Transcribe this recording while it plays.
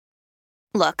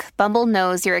Look, Bumble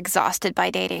knows you're exhausted by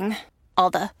dating. All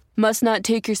the, must not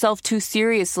take yourself too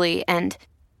seriously, and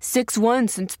 6'1"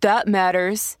 since that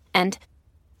matters. And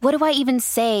what do I even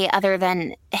say other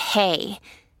than, hey?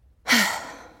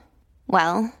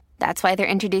 Well, that's why they're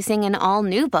introducing an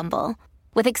all-new Bumble,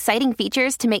 with exciting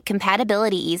features to make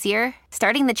compatibility easier,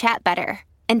 starting the chat better,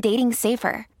 and dating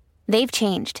safer. They've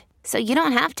changed, so you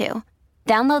don't have to.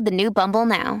 Download the new Bumble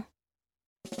now.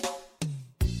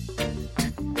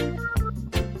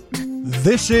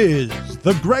 This is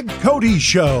the Greg Cote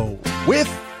Show with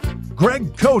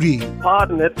Greg Cote.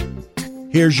 Pardon it.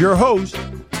 Here's your host,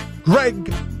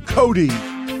 Greg Cote.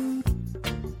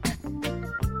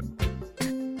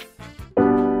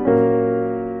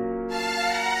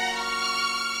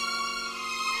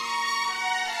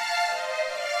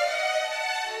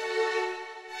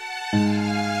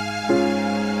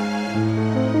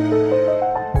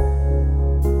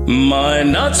 My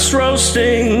nuts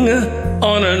roasting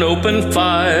on an open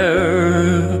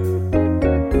fire,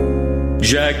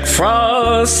 Jack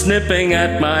Frost nipping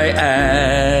at my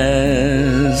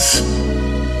ass,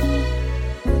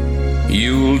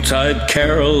 Yuletide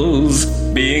carols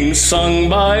being sung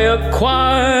by a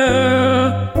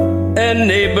choir, and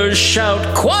neighbors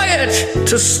shout, "Quiet!"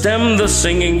 to stem the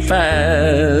singing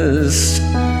fast.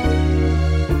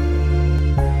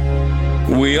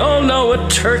 We all know a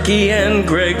turkey and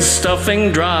Greg's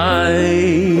stuffing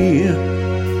dry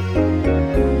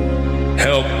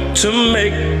help to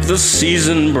make the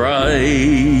season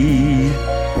bright.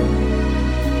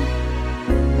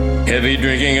 Heavy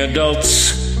drinking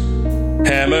adults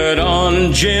hammered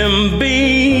on Jim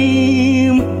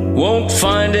Beam won't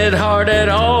find it hard at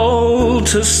all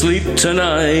to sleep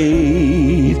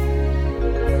tonight.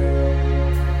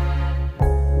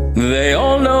 They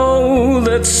all know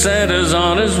that Santa's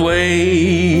on his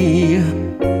way.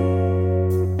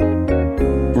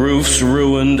 Roofs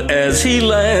ruined as he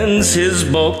lands his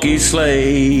bulky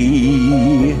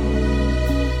sleigh.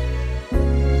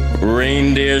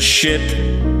 Reindeer shit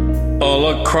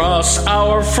all across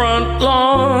our front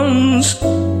lawns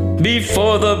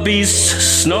before the beasts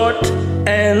snort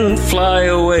and fly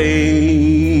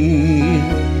away.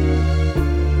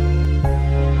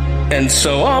 And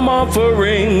so I'm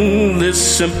offering this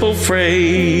simple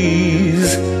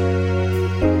phrase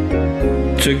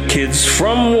to kids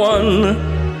from 1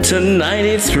 to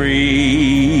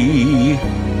 93.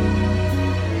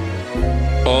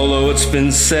 Although it's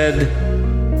been said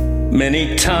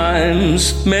many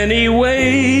times, many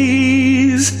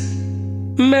ways,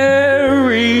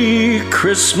 Merry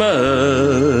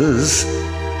Christmas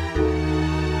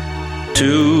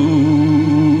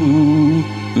to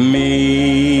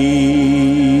me.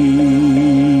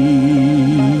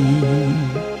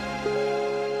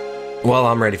 Well,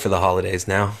 I'm ready for the holidays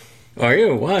now. Are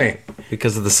you? Why?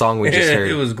 Because of the song we just heard.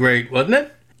 It was great, wasn't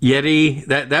it? Yeti,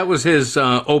 that was his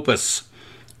opus.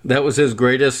 That was his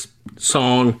greatest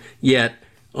song yet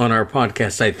on our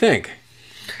podcast, I think.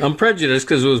 I'm prejudiced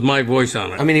because it was my voice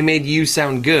on it. I mean, he made you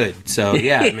sound good. So,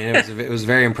 yeah, I mean, it was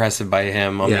very impressive by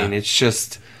him. I mean, it's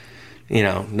just,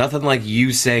 nothing like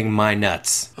you saying "my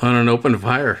nuts" on an open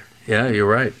fire. Yeah, you're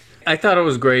right. I thought it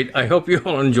was great. I hope you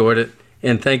all enjoyed it.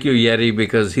 And thank you, Yeti,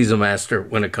 because he's a master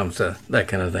when it comes to that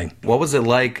kind of thing. What was it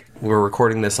like? We're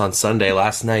recording this on Sunday.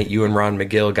 Last night, you and Ron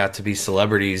McGill got to be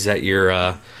celebrities at your,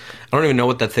 I don't even know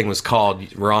what that thing was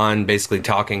called. Ron basically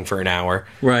talking for an hour.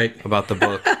 Right. About the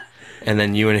book. And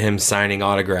then you and him signing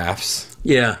autographs.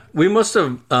 Yeah. We must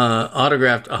have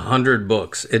autographed 100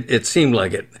 books. It seemed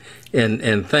like it.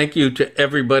 And thank you to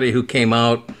everybody who came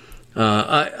out.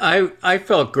 I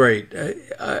felt great.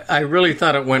 I really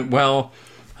thought it went well.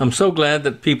 I'm so glad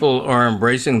that people are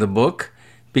embracing the book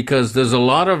because there's a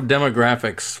lot of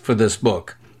demographics for this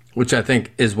book, which I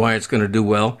think is why it's going to do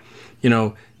well.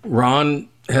 Ron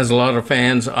has a lot of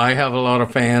fans. I have a lot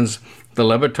of fans. The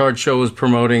Le Batard Show is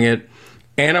promoting it.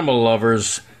 Animal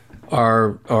lovers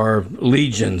are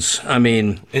legions. I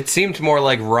mean, it seemed more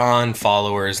like Ron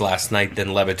followers last night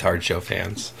than Le Batard Show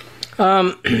fans.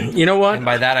 You know what? And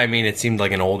by that I mean it seemed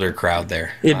like an older crowd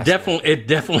there. It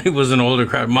definitely was an older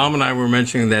crowd. Mom and I were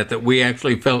mentioning that we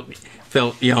actually felt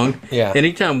young. Yeah.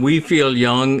 Anytime we feel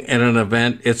young at an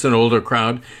event, it's an older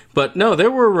crowd. But no, there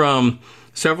were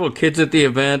several kids at the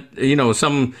event.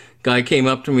 Some guy came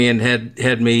up to me and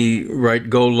had me write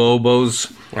 "Go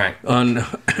Lobos." Right.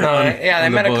 They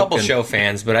met a couple show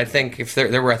fans, but I think if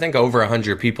there were over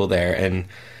 100 people there, and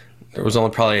there was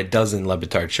only probably a dozen Le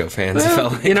Batard Show fans.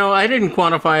 Well, I didn't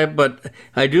quantify it, but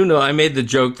I do know I made the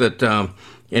joke that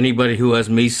anybody who has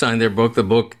me sign their book, the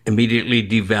book immediately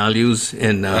devalues.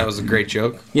 And That was a great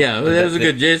joke. yeah, that was a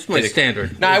good. It's my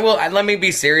standard. No, let me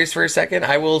be serious for a second.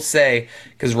 I will say,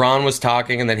 because Ron was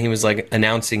talking and then he was like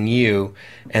announcing you,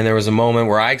 and there was a moment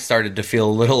where I started to feel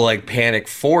a little like panic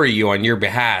for you on your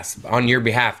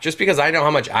behalf, just because I know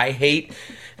how much I hate.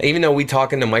 Even though we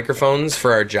talk into microphones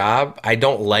for our job, I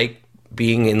don't like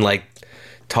being in like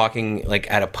talking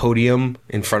like at a podium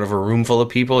in front of a room full of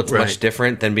people. It's much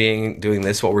different than doing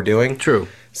this, what we're doing. True.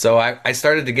 So I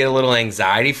started to get a little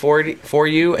anxiety for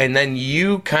you, and then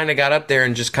you kind of got up there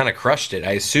and just kind of crushed it.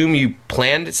 I assume you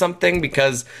planned something,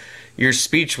 because your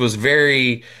speech was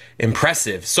very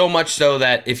impressive. So much so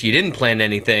that if you didn't plan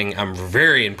anything, I'm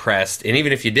very impressed. And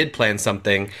even if you did plan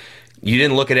something, you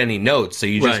didn't look at any notes, so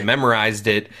you just memorized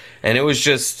it. And it was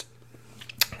just,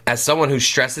 as someone who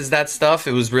stresses that stuff,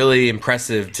 it was really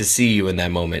impressive to see you in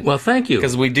that moment. Well, thank you.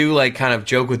 Because we do like kind of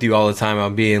joke with you all the time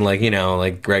on being like,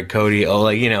 like Greg Cote,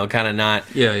 kind of not,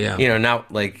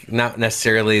 not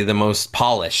necessarily the most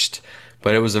polished,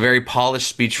 but it was a very polished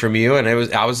speech from you, and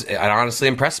it honestly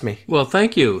impressed me. Well,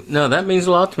 thank you. No, that means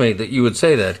a lot to me that you would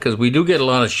say that, because we do get a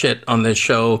lot of shit on this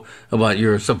show about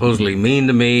you're supposedly mean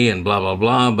to me and blah, blah,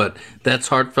 blah, but that's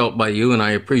heartfelt by you, and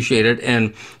I appreciate it.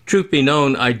 And truth be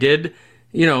known, I did...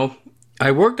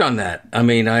 I worked on that. I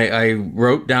mean, I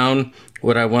wrote down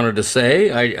what I wanted to say.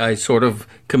 I sort of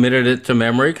committed it to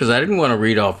memory because I didn't want to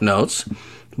read off notes,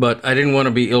 but I didn't want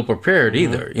to be ill-prepared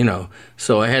either,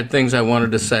 So I had things I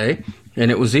wanted to say,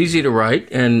 and it was easy to write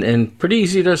and pretty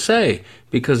easy to say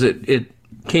because it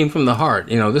came from the heart.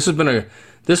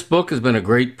 This book has been a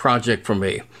great project for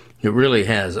me. It really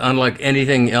has, unlike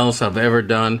anything else I've ever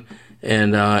done.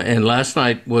 And last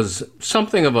night was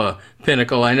something of a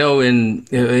pinnacle. I know in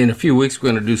a few weeks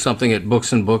we're going to do something at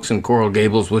Books and Books in Coral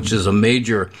Gables, which is a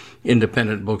major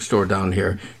independent bookstore down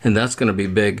here, and that's going to be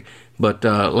big. But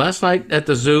last night at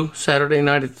the zoo, Saturday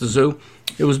night at the zoo,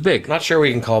 it was big. Not sure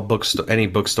we can call any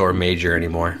bookstore major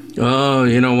anymore. Oh,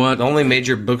 you know what? The only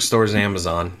major bookstore is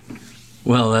Amazon.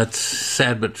 Well, that's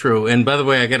sad but true. And by the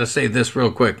way, I got to say this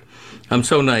real quick. I'm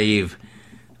so naive.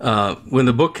 When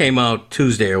the book came out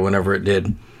Tuesday or whenever it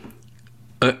did,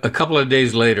 a couple of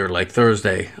days later, like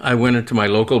Thursday, I went into my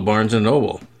local Barnes &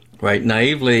 Noble, right,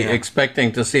 naively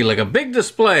expecting to see like a big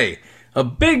display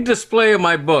of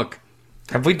my book.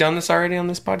 Have we done this already on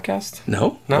this podcast?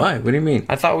 No? Why? What do you mean?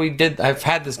 I thought we did. I've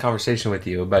had this conversation with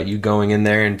you about you going in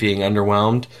there and being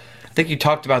underwhelmed. I think you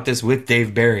talked about this with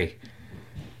Dave Barry.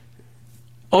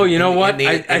 Oh, you know what?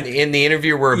 In the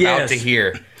interview we're about to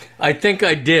hear. I think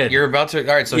I did. You're about to...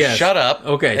 All right, so shut up.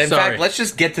 Okay, in fact, let's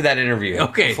just get to that interview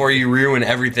before you ruin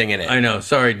everything in it. I know.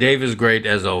 Sorry. Dave is great,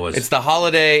 as always. It's the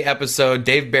holiday episode.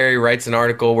 Dave Barry writes an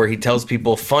article where he tells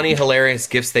people funny, hilarious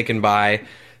gifts they can buy.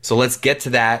 So let's get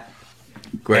to that.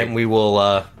 Great. And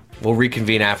we'll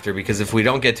reconvene after, because if we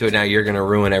don't get to it now, you're going to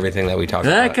ruin everything that we talked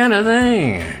about. That kind of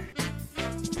thing.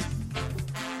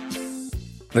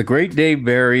 The great Dave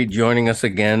Barry joining us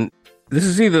again. This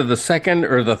is either the second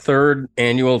or the third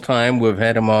annual time we've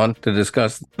had him on to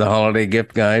discuss the holiday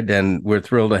gift guide, and we're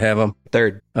thrilled to have him.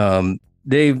 Third.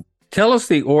 Dave, tell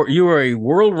us you are a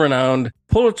world-renowned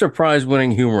Pulitzer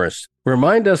Prize-winning humorist.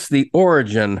 Remind us the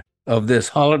origin of this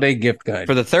holiday gift guide.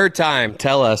 For the third time,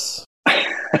 tell us.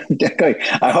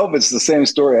 I hope it's the same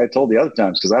story I told the other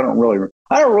times, because I don't really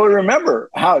remember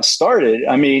how it started.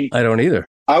 I mean, I don't either.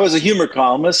 I was a humor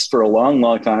columnist for a long,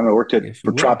 long time. I worked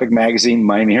for Tropic Magazine,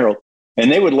 Miami Herald. And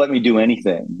they would let me do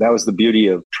anything. That was the beauty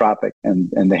of Tropic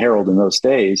and the Herald in those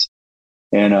days.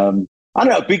 And I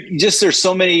don't know, there's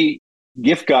so many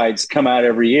gift guides come out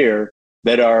every year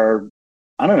that are,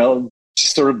 I don't know,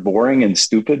 just sort of boring and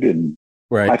stupid. And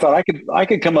I thought I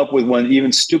could come up with one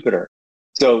even stupider.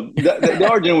 So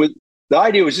the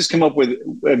idea was just come up with,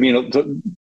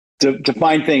 to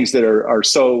find things that are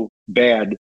so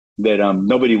bad that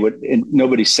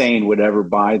nobody sane would ever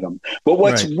buy them. But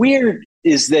what's weird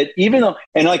is that even though,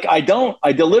 and like I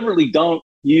deliberately don't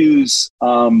use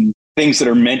things that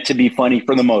are meant to be funny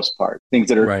for the most part, things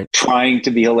that are trying to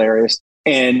be hilarious.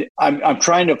 And I'm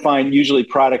trying to find usually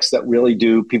products that really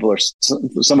do.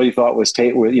 Somebody thought was,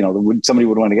 somebody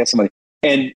would want to get somebody,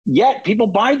 and yet people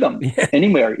buy them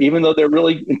anywhere, even though they're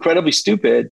really incredibly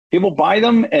stupid. People buy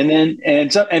them,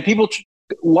 and people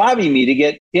lobby me to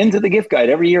get into the gift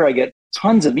guide. Every year I get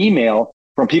tons of email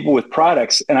from people with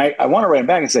products, and I want to write them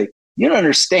back and say, you don't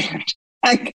understand.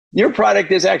 Your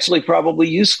product is actually probably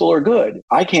useful or good.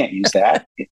 I can't use that.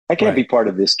 I can't be part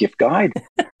of this gift guide.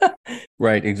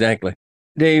 Right, exactly.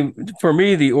 Dave, for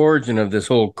me, the origin of this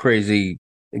whole crazy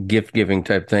gift giving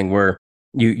type thing where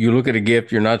you look at a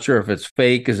gift, you're not sure if it's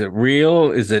fake. Is it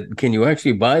real? Can you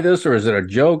actually buy this, or is it a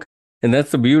joke? And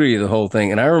that's the beauty of the whole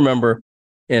thing. And I remember,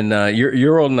 and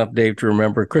you're old enough, Dave, to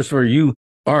remember. Christopher, you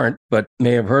aren't, but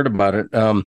may have heard about it.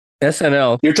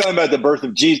 SNL. You're talking about the birth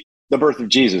of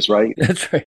Jesus, right?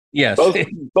 That's right. Yes.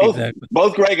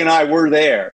 Both Greg and I were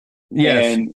there.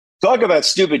 Yes. And talk about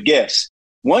stupid gifts.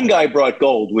 One guy brought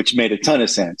gold, which made a ton of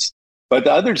sense. But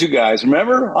the other two guys,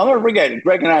 remember? I'll never forget it.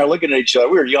 Greg and I are looking at each other.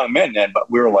 We were young men then, but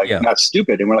we were like, not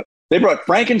stupid. And we're like, they brought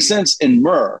frankincense and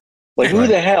myrrh. Like, who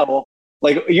the hell?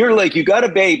 Like, you got a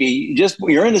baby,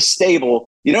 you're in a stable.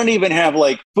 You don't even have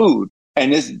like food.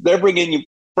 And they're bringing you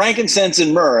frankincense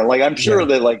and myrrh. Like, I'm sure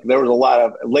that like there was a lot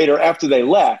of later after they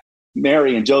left,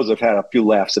 Mary and Joseph had a few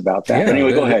laughs about that.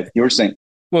 Anyway, go ahead. You were saying.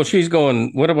 Well, she's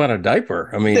going, what about a diaper?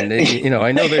 I mean,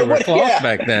 I know they were cloths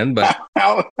back then, but,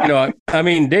 I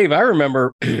mean, Dave, I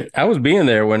remember I was being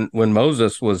there when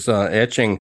Moses was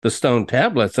etching the stone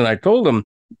tablets, and I told him,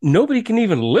 nobody can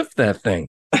even lift that thing.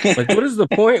 Like, what is the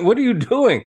point? What are you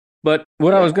doing? But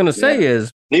what I was going to say is...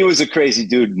 He was a crazy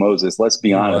dude, Moses, let's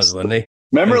be honest.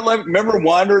 Remember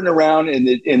wandering around in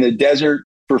the desert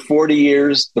for 40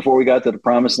 years before we got to the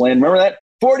promised land? Remember that?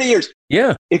 40 years.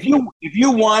 Yeah. If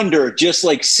you wander just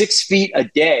like 6 feet a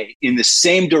day in the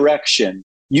same direction,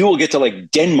 you will get to like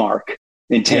Denmark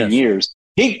in 10 years.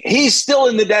 He's still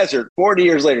in the desert 40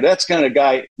 years later. That's kind of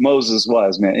guy Moses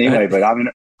was, man. Anyway, but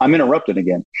I'm interrupted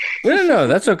again. No,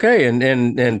 that's okay.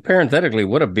 And parenthetically,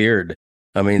 what a beard.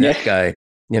 I mean, that guy,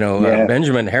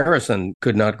 Benjamin Harrison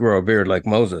could not grow a beard like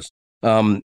Moses.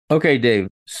 Okay, Dave,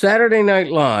 Saturday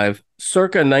Night Live,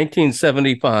 circa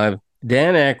 1975,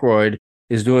 Dan Aykroyd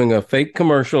is doing a fake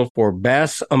commercial for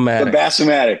Bass-O-Matic. The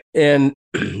Bass-O-Matic. And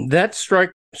that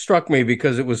struck me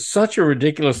because it was such a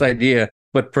ridiculous idea,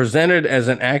 but presented as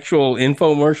an actual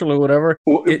infomercial or whatever.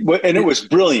 It was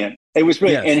brilliant. It was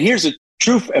brilliant. Yes. And here's the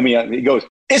truth. I mean, he goes,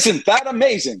 isn't that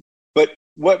amazing? But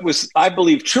what was, I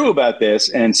believe, true about this,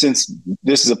 and since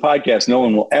this is a podcast, no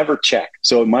one will ever check,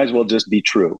 so it might as well just be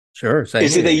true. Sure.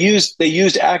 Is that they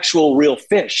used actual real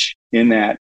fish in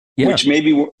that. Which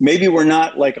maybe we're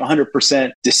not like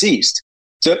 100% deceased.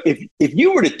 So if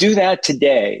you were to do that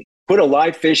today, put a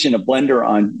live fish in a blender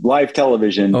on live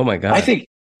television. Oh my God! I think.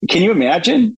 Can you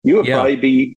imagine? You would probably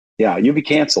be. Yeah, you'd be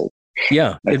canceled.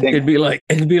 Yeah, it'd be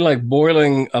like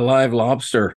boiling a live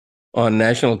lobster on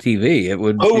national TV. It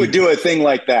would. Who would do a thing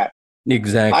like that?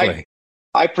 Exactly.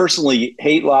 I personally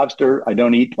hate lobster. I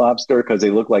don't eat lobster because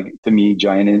they look like, to me,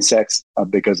 giant insects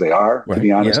because they are, to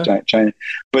be honest, giant.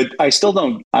 But I still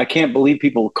don't, I can't believe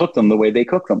people cook them the way they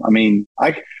cook them. I mean,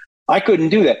 I couldn't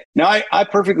do that. Now, I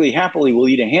perfectly happily will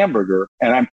eat a hamburger,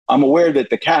 and I'm aware that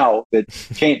the cow that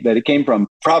it came from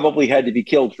probably had to be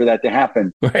killed for that to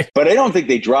happen. Right. But I don't think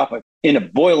they drop it in a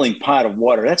boiling pot of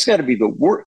water. That's got to be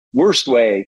the worst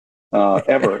way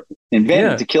ever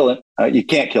invented to kill it. You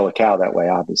can't kill a cow that way,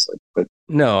 obviously. But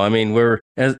no, I mean,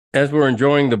 as we're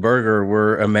enjoying the burger,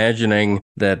 we're imagining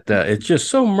that it's just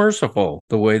so merciful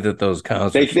the way that those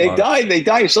cows they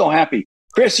die so happy.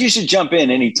 Chris, you should jump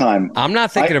in anytime. I'm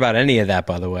not thinking about any of that,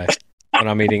 by the way, when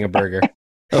I'm eating a burger.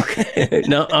 Okay,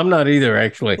 no, I'm not either,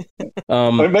 actually.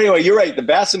 But anyway, you're right. The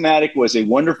Bass-O-Matic was a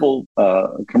wonderful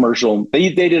commercial. They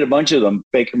did a bunch of them,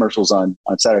 fake commercials on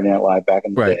Saturday Night Live back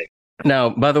in the day. Now,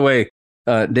 by the way,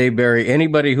 Dave Barry,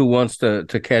 anybody who wants to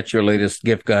catch your latest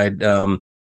gift guide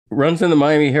runs in the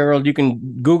Miami Herald. You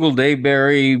can Google Dave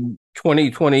Barry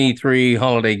 2023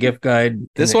 holiday gift guide.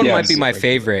 This one might be my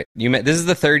favorite. This is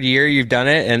the third year you've done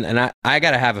it, and I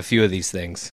got to have a few of these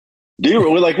things. Do you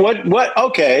really? Like what?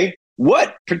 Okay,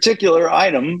 what particular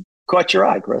item caught your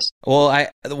eye, Chris? Well,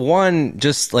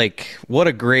 just like what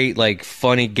a great like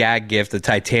funny gag gift the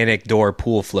Titanic door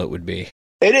pool float would be.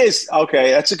 It is. Okay,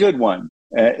 that's a good one.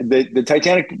 The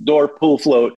Titanic door pool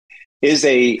float is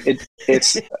it's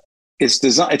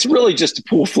designed. It's really just a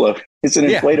pool float. It's an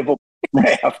inflatable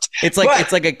raft.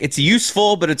 It's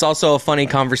useful, but it's also a funny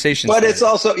conversation. But it's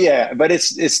also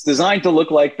it's designed to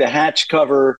look like the hatch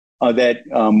cover that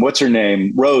what's her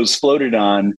name, Rose, floated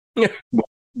on when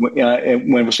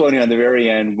it was floating on the very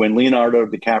end when Leonardo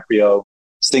DiCaprio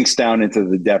sinks down into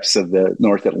the depths of the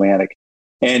North Atlantic.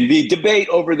 And the debate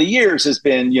over the years has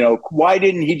been, why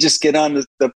didn't he just get on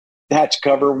the hatch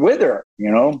cover with her?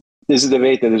 This is a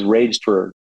debate that has raged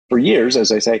for years,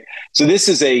 as I say. So this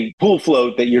is a pool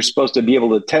float that you're supposed to be able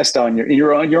to test on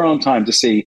your own time to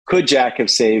see, could Jack have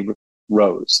saved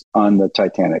Rose on the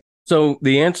Titanic? So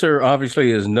the answer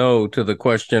obviously is no to the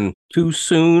question, too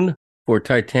soon for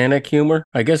Titanic humor?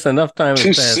 I guess enough time has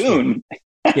passed. Too soon?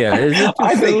 Yeah, is it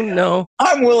too soon? No.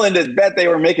 I'm willing to bet they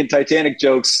were making Titanic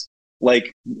jokes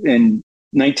like in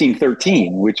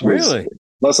 1913, which was... Really?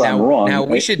 I'm wrong. Now,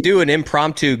 we should do an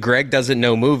impromptu Greg Doesn't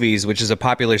Know Movies, which is a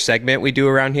popular segment we do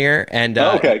around here. And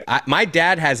my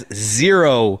dad has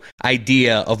zero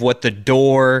idea of what the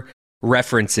door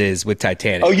reference is with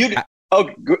Titanic.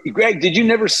 Greg, did you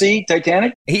never see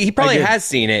Titanic? He probably has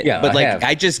seen it, but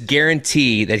I just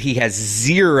guarantee that he has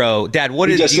zero. Dad, what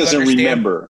is? He just doesn't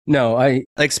remember. No,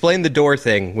 explain the door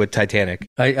thing with Titanic.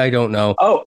 I don't know.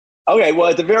 Oh, okay. Well,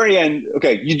 at the very end,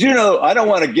 you do know. I don't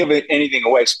want to give anything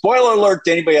away. Spoiler alert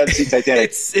to anybody who hasn't seen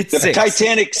Titanic. The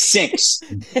Titanic sinks.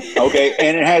 Okay,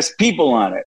 and it has people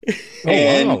on it.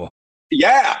 Wow.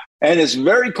 Yeah, and it's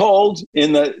very cold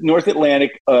in the North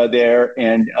Atlantic there,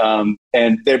 and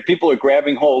there people are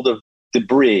grabbing hold of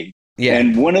debris. Yeah,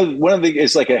 and one of the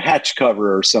is like a hatch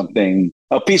cover or something,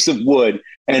 a piece of wood.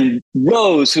 And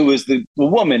Rose, who is the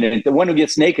woman and the one who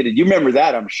gets naked, you remember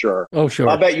that, I'm sure. Oh, sure.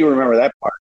 I bet you remember that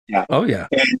part. Yeah. Oh, yeah.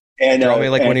 And draw me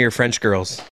like one of your French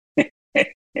girls.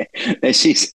 And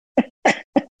she's.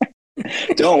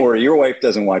 Don't worry, your wife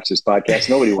doesn't watch this podcast.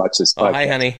 Nobody watches this podcast. Oh, hi,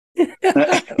 honey.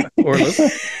 Or listen.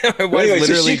 My wife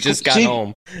literally just got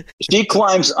home. She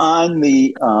climbs on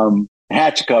the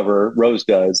hatch cover, Rose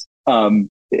does.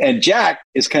 And Jack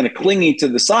is kind of clinging to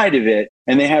the side of it.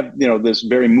 And they have, this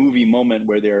very movie moment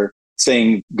where they're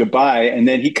saying goodbye. And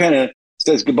then he kind of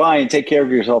says goodbye and take care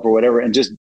of yourself or whatever. And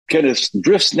just kind of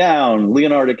drifts down,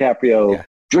 Leonardo DiCaprio.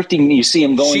 Drifting, you see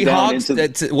him going down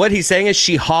into what he's saying is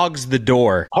she hogs the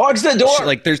door. Hogs the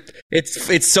door.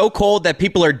 It's so cold that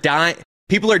people are dying.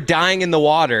 People are dying in the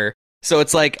water. So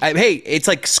it's like, hey, it's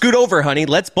like, scoot over, honey.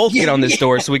 Let's both get on this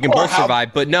door so we can both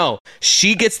survive. But no,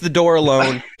 she gets the door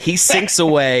alone. He sinks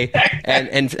away,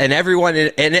 and everyone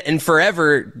and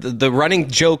forever. The running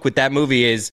joke with that movie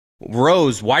is,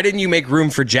 Rose, why didn't you make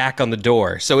room for Jack on the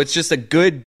door? So it's just a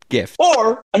good gift.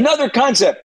 Or another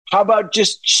concept. How about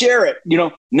just share it?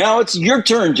 Now it's your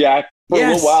turn, Jack, for a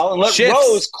little while, and let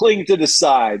Rose cling to the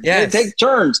side. Yes. Take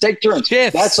turns.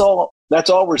 Shifts. That's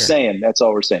all we're saying. That's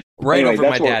all we're saying. Right over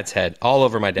my dad's head. All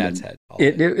over my dad's head.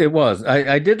 It was.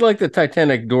 I did like the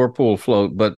Titanic door pull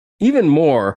float, but even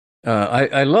more,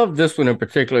 I love this one in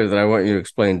particular that I want you to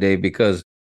explain, Dave, because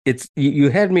it's you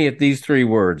had me at these three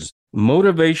words: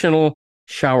 motivational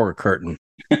shower curtain.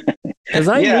 Because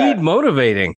I need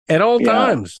motivating at all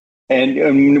times.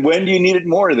 And when do you need it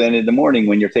more than in the morning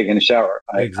when you're taking a shower?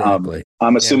 Exactly.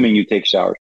 I'm assuming you take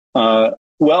showers.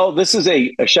 Well, this is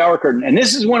a shower curtain. And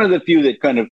this is one of the few that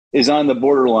kind of is on the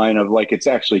borderline of like it's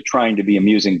actually trying to be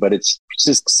amusing, but it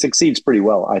succeeds pretty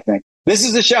well, I think. This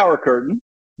is a shower curtain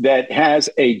that has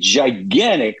a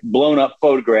gigantic blown up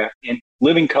photograph in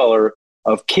living color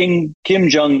of Kim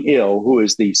Jong-il, who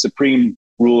is the supreme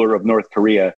ruler of North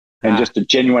Korea and just a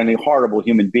genuinely horrible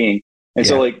human being. And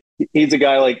so like he's a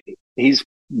guy he's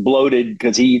bloated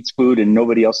because he eats food and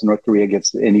nobody else in North Korea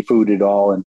gets any food at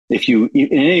all. And if you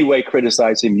in any way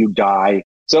criticize him, you die.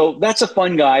 So that's a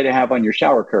fun guy to have on your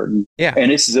shower curtain. Yeah.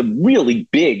 And this is a really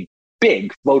big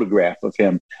photograph of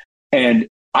him. And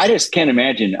I just can't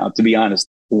imagine, to be honest,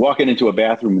 walking into a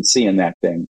bathroom and seeing that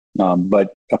thing.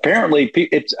 But apparently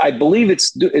I believe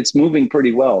it's moving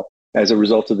pretty well as a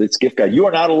result of its gift guide. You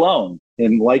are not alone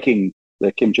in liking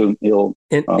the Kim Jong-il.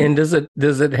 And does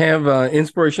it have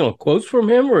inspirational quotes from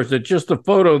him, or is it just a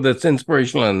photo that's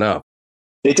inspirational enough?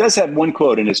 It does have one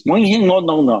quote, and it's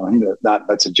no.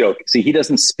 That's a joke. See, he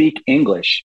doesn't speak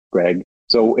English, Greg.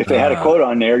 So if it had a quote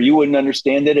on there, you wouldn't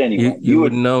understand it anyway. You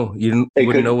wouldn't know. You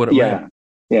wouldn't know what it meant.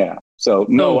 Yeah. So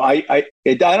no, I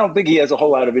don't think he has a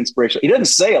whole lot of inspiration. He doesn't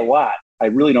say a lot. I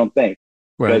really don't think,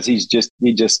 because he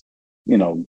just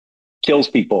kills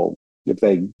people if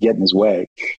they get in his way.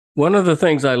 One of the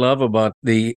things I love about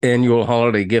the annual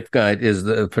holiday gift guide is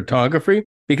the photography,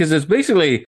 because it's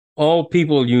basically all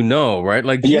people right?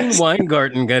 Like Gene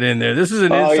Weingarten got in there. This is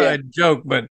an inside joke,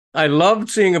 but I loved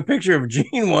seeing a picture of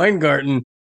Gene Weingarten,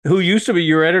 who used to be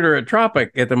your editor at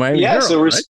Tropic at the Miami Herald.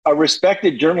 Yes, a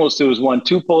respected journalist who has won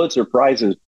 2 Pulitzer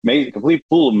Prizes, made a complete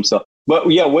fool of himself. But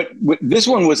what this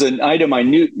one was an item I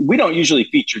knew. We don't usually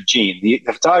feature Gene. The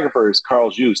photographer is Carl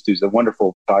Just, who's a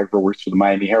wonderful photographer, works for the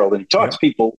Miami Herald, and he talks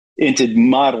people into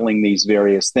modeling these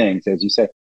various things, as you say.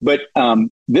 But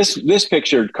this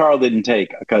picture Carl didn't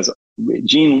take because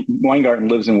Gene Weingarten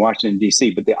lives in Washington,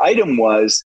 D.C., but the item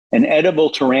was an edible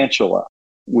tarantula,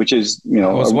 which is, I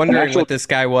was wondering what this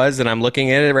guy was, and I'm looking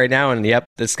at it right now, and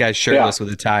this guy's shirtless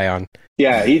with a tie on.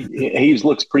 Yeah, he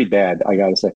looks pretty bad, I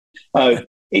gotta say.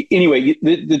 Anyway,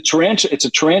 the tarantula, it's a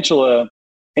tarantula,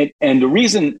 and the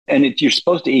reason, you're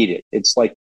supposed to eat it. It's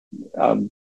like,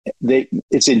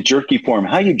 it's in jerky form.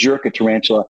 How you jerk a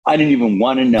tarantula, I didn't even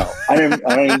want to know. I don't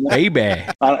even, baby.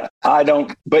 I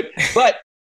don't. But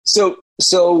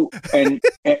And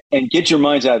get your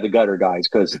minds out of the gutter, guys,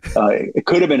 because it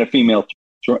could have been a female.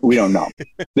 We don't know.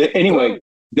 Anyway,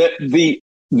 the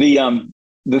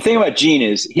thing about Gene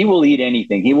is he will eat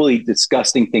anything. He will eat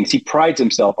disgusting things. He prides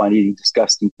himself on eating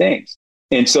disgusting things.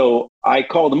 And so I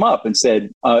called him up and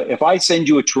said, if I send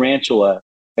you a tarantula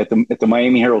at the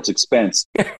Miami Herald's expense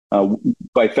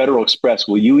by Federal Express,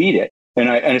 will you eat it? And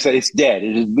I said, it's dead.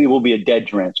 It will be a dead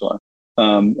tarantula.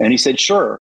 And he said,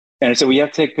 sure. And I said, well, you have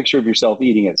to take a picture of yourself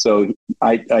eating it. So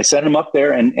I sent him up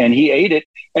there and he ate it.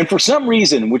 And for some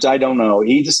reason, which I don't know,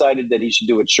 he decided that he should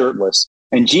do it shirtless.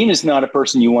 And Gene is not a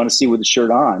person you want to see with a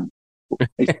shirt on.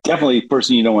 It's definitely a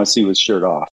person you don't want to see with a shirt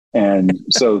off. And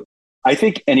so I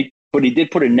think, but he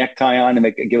did put a necktie on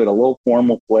to give it a little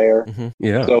formal flair. Mm-hmm.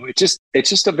 Yeah. So it's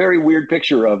just a very weird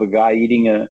picture of a guy eating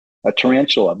a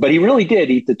tarantula. But he really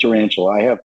did eat the tarantula. I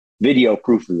have video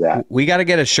proof of that. We got to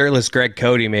get a shirtless Greg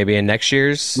Cote maybe in next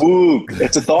year's. Ooh,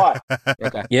 it's a thought.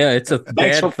 Okay. Yeah, it's a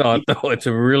bad thought, though. It's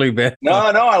a really bad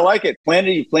thought. No, I like it.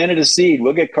 You planted a seed.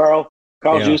 We'll get Carl.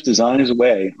 Carl Just is on his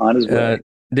way.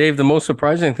 Dave, the most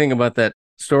surprising thing about that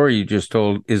story you just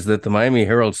told is that the Miami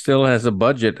Herald still has a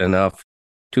budget enough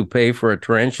to pay for a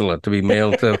tarantula to be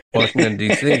mailed to Washington,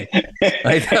 D.C.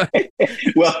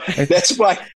 Well, that's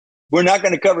why we're not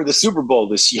going to cover the Super Bowl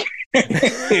this year.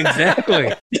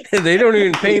 Exactly. They don't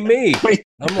even pay me.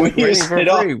 I'm like waiting for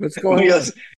free. What's going on?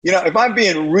 If I'm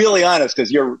being really honest,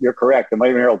 because you're correct, the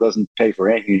Miami Herald doesn't pay for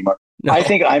anything anymore. No. I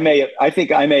think I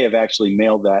may have actually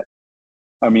mailed that.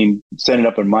 I mean, send it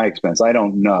up on my expense. I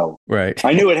don't know. Right.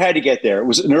 I knew it had to get there. It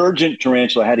was an urgent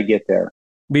tarantula. It had to get there.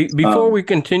 Before we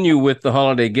continue with the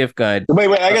holiday gift guide. Wait.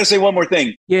 I got to say one more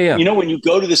thing. Yeah. You know, when you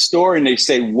go to the store and they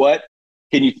say, what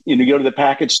can you go to the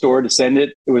package store to send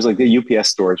it? It was like the UPS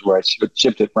stores where I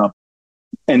shipped it from.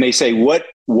 And they say, what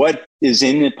is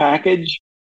in the package?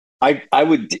 I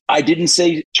didn't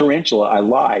say tarantula. I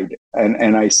lied.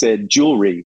 And I said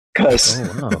jewelry because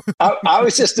I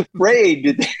was just afraid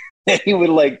that he would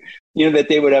that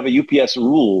they would have a UPS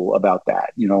rule about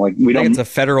that. We don't. It's a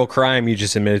federal crime you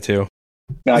just admitted to.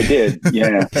 I did.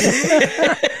 Yeah.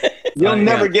 You'll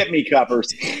never get me,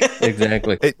 coppers.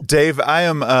 Exactly. Hey, Dave, I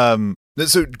am.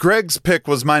 So Greg's pick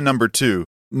was my number 2.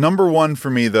 Number 1 for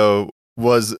me though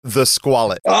was the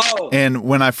Squallet. Oh. And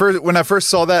when I first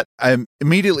saw that, I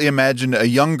immediately imagined a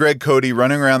young Greg Cote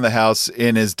running around the house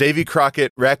in his Davy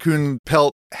Crockett raccoon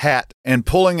pelt hat and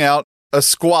pulling out a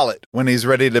Squallet when he's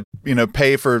ready to,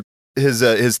 pay for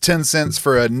his 10 cents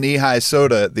for a knee-high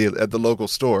soda at the local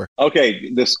store.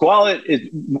 Okay, the Squallet is,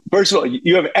 first of all,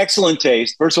 you have excellent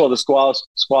taste. First of all, the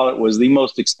Squallet was the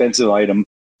most expensive item.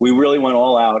 We really went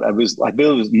all out. I believe it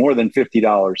was more than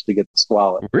 $50 to get the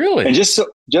Squallet. Really? And just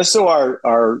so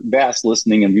our vast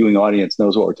listening and viewing audience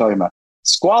knows what we're talking about,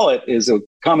 Squallet is a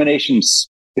combination.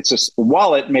 It's a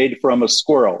wallet made from a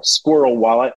squirrel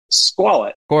wallet,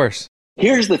 Squallet. Of course.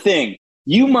 Here's the thing.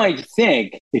 You might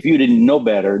think, if you didn't know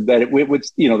better, that it would,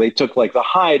 they took like the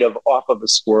hide off of a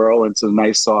squirrel and it's a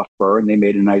nice soft fur and they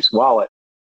made a nice wallet.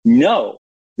 No,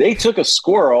 they took a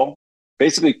squirrel,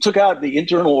 basically took out the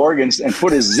internal organs and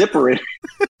put a zipper in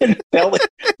and held it.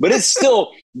 But it's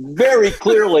still very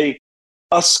clearly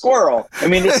a squirrel. I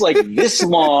mean, it's like this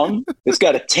long. It's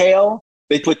got a tail.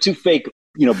 They put 2 fake,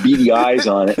 beady eyes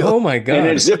on it. Oh my God. And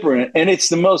a zipper in it. And it's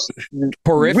the most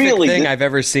horrific thing I've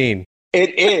ever seen.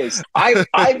 It is. I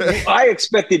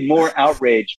expected more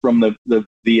outrage from the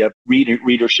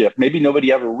readership. Maybe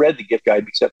nobody ever read the gift guide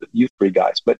except the Youth Free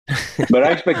guys, but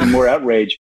I expected more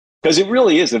outrage because it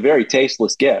really is a very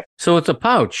tasteless gift. So it's a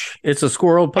pouch. It's a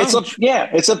squirrel pouch.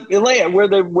 It's a layout where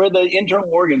the internal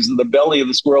organs of the belly of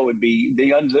the squirrel would be. They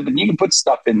unzip and you can put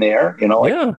stuff in there.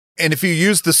 Yeah. And if you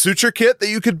use the suture kit that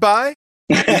you could buy,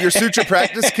 your suture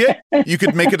practice kit, you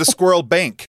could make it a squirrel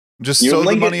bank. Just sew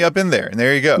the money up in there, and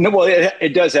there you go. No, well,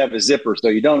 it does have a zipper, so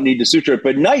you don't need to suture it.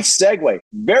 But nice segue,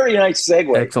 very nice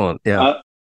segue. Excellent, yeah.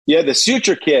 The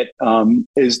suture kit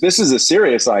is a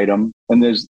serious item, and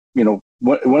there's one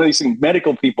of these things.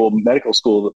 Medical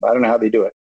school. I don't know how they do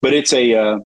it, but it's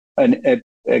a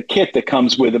kit that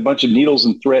comes with a bunch of needles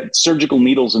and threads, surgical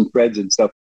needles and threads and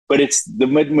stuff. But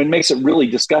what makes it really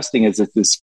disgusting is it's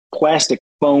this plastic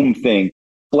foam thing,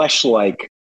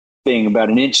 flesh-like thing, about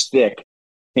an inch thick.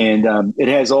 And it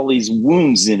has all these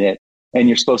wounds in it, and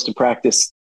you're supposed to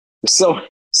practice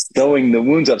sewing the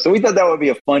wounds up. So we thought that would be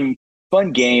a fun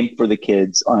game for the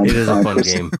kids on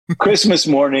game. Christmas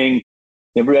morning.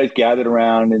 Everybody's gathered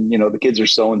around, and the kids are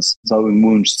sewing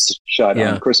wounds shut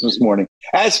on Christmas morning,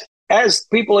 as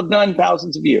people have done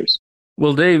thousands of years.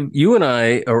 Well, Dave, you and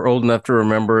I are old enough to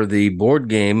remember the board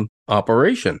game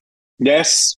Operation.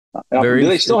 Yes, do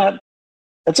they still have?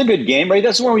 That's a good game, right?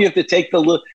 That's the one where you have to take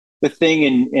the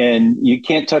thing and you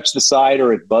can't touch the side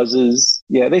or it buzzes.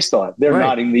 Yeah, they still have. They're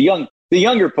nodding. The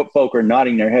younger folk are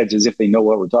nodding their heads as if they know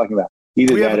what we're talking about.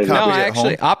 Either We have that a or copy No, at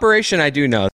actually, home. Operation I do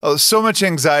know. Oh, so much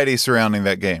anxiety surrounding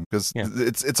that game because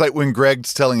it's like when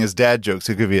Greg's telling his dad jokes,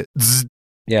 he'll give you a zzz,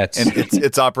 Yeah, and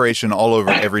it's Operation all over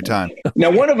every time.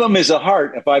 Now, one of them is a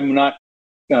heart, if I'm not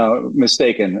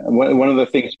mistaken. One of the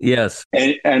things. Yes.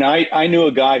 And I knew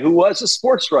a guy who was a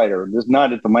sports writer. This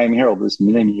not at the Miami Herald. This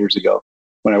many years ago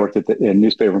when I worked at the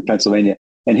newspaper in Pennsylvania.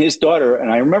 And his daughter,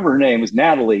 and I remember her name was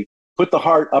Natalie, put the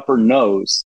heart up her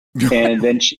nose, and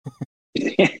then she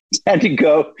had to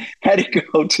go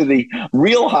to the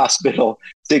real hospital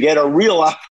to get a real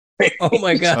operation. Oh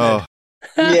my God.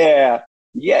 Oh, Yeah.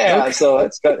 Okay. So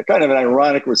it's kind of an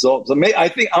ironic result. So I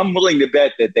think I'm willing to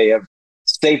bet that they have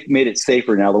made it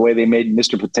safer now. The way they made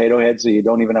Mr. Potato Head, so you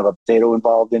don't even have a potato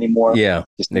involved anymore. Yeah.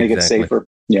 Just to make it exactly. safer.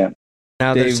 Yeah.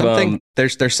 Now there's Dave, something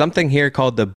there's something here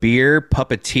called the beer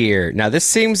puppeteer. Now this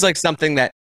seems like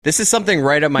this is something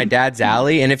right up my dad's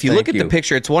alley. And if you look at the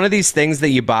picture, it's one of these things that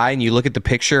you buy and you look at the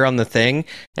picture on the thing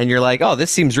and you're like, oh,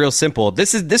 this seems real simple.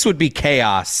 This would be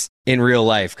chaos in real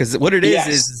life, because what it is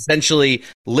essentially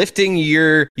lifting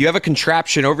you have a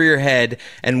contraption over your head,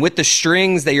 and with the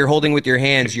strings that you're holding with your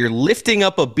hands, you're lifting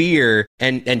up a beer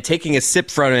and taking a sip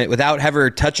from it without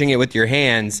ever touching it with your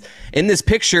hands. In this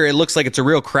picture, it looks like it's a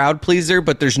real crowd pleaser,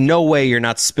 but there's no way you're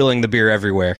not spilling the beer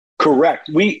everywhere. Correct.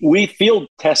 We field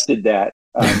tested that.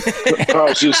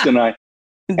 Carl Just and I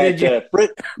at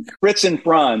Fritz and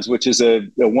Franz, which is a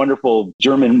wonderful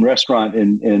German restaurant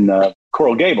in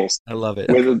Coral Gables. I love it.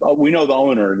 We know the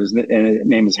owner, and his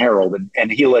name is Harold,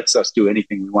 and he lets us do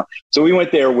anything we want. So we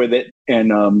went there with it,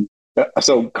 and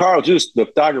so Carl Just, the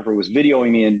photographer, was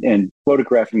videoing me and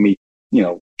photographing me,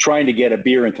 trying to get a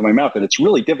beer into my mouth, and it's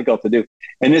really difficult to do.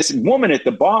 And this woman at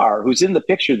the bar, who's in the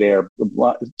picture there,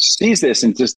 sees this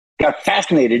and just got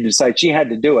fascinated and decided she had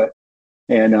to do it.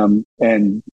 And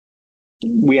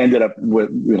we ended up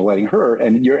with letting her.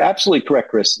 And you're absolutely correct,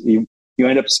 Chris. You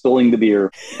end up spilling the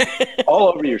beer all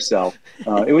over yourself.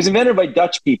 It was invented by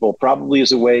Dutch people, probably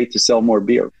as a way to sell more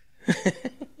beer.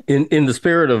 In the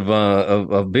spirit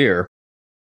of beer,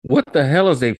 what the hell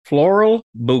is a floral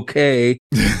bouquet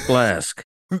flask?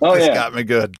 Oh, this yeah. got me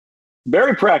good.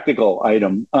 Very practical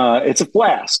item. It's a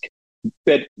flask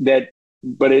but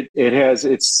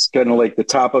it's kind of like the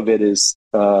top of it is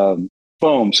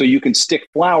foam, so you can stick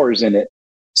flowers in it.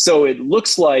 So it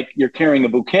looks like you're carrying a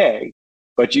bouquet,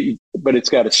 but it's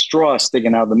got a straw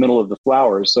sticking out of the middle of the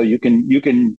flowers, so you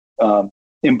can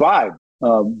imbibe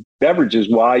beverages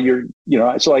while you're,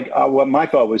 it's like what my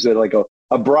thought was that like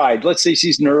a bride, let's say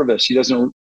she's nervous, she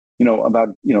doesn't,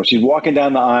 she's walking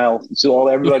down the aisle, so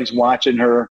everybody's watching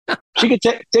her. She could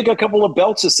take a couple of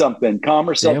belts of something, calm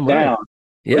herself down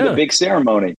for the big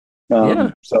ceremony.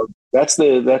 So that's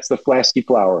the flasky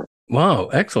flower. Wow,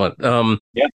 excellent.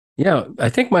 Yeah, I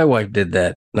think my wife did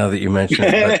that. Now that you mention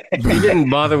it, but she didn't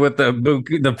bother with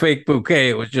the fake bouquet.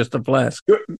 It was just a flask.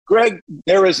 Greg,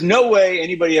 there is no way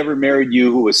anybody ever married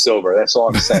you who was sober. That's all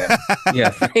I'm saying.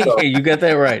 Yeah, you got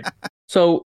that right.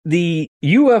 So the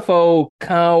UFO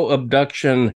cow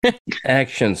abduction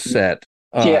action set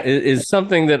is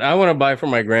something that I want to buy for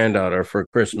my granddaughter for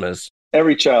Christmas.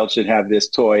 Every child should have this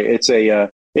toy. It's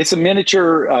a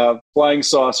miniature flying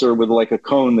saucer with like a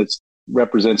cone that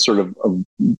represents sort of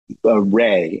a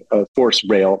ray, a force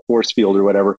field or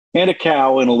whatever, and a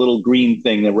cow and a little green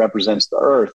thing that represents the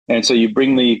earth. And so you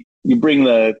bring the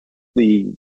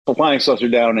flying saucer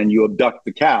down and you abduct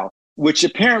the cow, which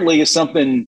apparently is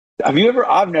something. I've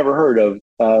never heard of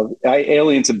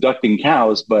aliens abducting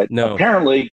cows, but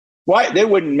apparently they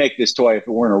wouldn't make this toy if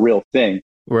it weren't a real thing.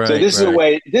 Right, so this is a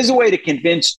way. This is a way to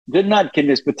convince, not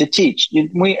convince, but to teach.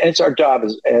 It's our job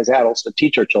as adults to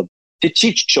teach our children. To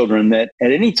teach children that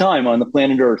at any time on the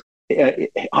planet Earth,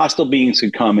 hostile beings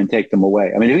could come and take them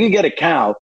away. I mean, if you can get a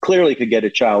cow, clearly could get a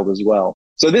child as well.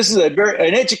 So this is an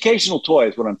educational toy,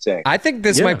 is what I'm saying. I think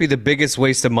this might be the biggest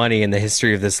waste of money in the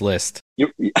history of this list.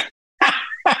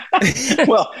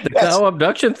 Well, the cow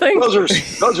abduction thing. Those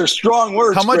are strong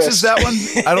words. How much Chris. is that one?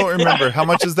 I don't remember. How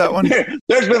much is that one?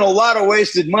 There's been a lot of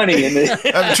wasted money in this.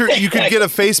 I'm sure you could get a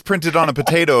face printed on a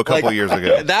potato a couple years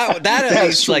ago. That at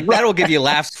least that'll give you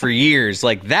laughs for years.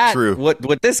 Like that. True.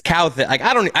 What this cow thing? Like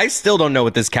I still don't know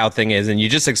what this cow thing is, and you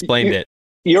just explained it.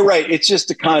 You're right. It's just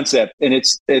a concept, and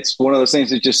it's one of those things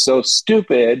that's just so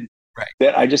stupid. Right.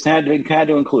 That I just had to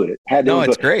include it.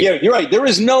 It's great. Yeah, you're right. There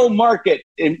is no market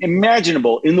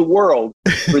imaginable in the world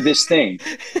for this thing.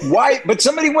 Why? But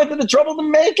somebody went to the trouble to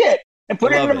make it and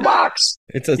put it in a box.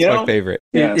 It's my favorite.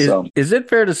 Yeah. Is it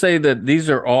fair to say that these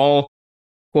are all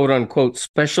quote unquote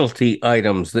specialty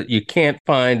items that you can't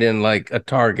find in like a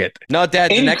Target. No,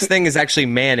 Dad, the next thing is actually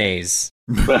mayonnaise.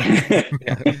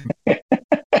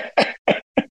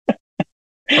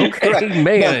 Okay,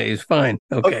 mayonnaise, fine.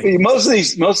 Okay. Most of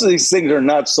these things are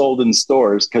not sold in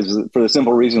stores because for the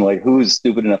simple reason, like who's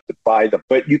stupid enough to buy them?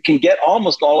 But you can get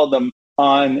almost all of them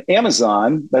on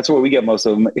Amazon. That's where we get most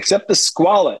of them, except the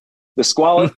squallet. The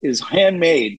squallet is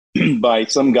handmade by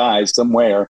some guys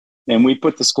somewhere, and we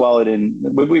put the squallet in.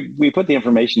 We put the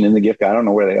information in the gift guide. I don't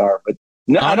know where they are, but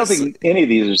no, honestly, I don't think any of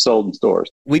these are sold in stores.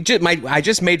 I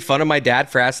just made fun of my dad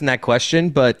for asking that question,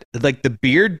 but like the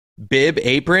beard bib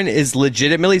apron is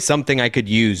legitimately something I could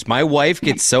use. My wife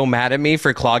gets so mad at me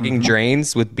for clogging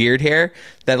drains with beard hair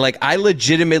that like I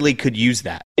legitimately could use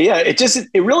that. Yeah,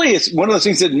 it really is one of those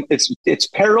things that it's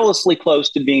perilously close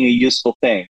to being a useful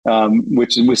thing,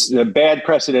 which was a bad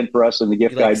precedent for us in the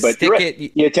gift guide. But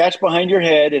you attach behind your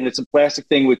head, and it's a plastic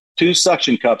thing with 2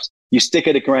 suction cups. You stick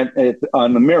it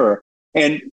on the mirror,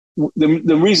 and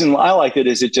the reason I like it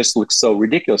is it just looks so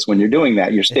ridiculous when you're doing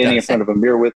that. You're standing in front of a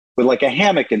mirror with like a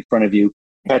hammock in front of you,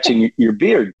 catching your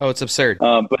beard. Oh, it's absurd.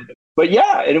 But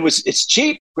yeah, and it's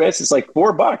cheap, Chris. It's like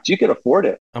 $4. You can afford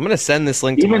it. I'm gonna send this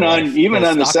link even to my on wife. even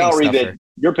on the salary that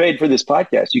you're paid for this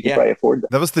podcast. You can probably afford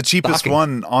that. That was the cheapest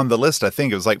one on the list. I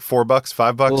think it was like $4,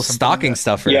 $5. A little stocking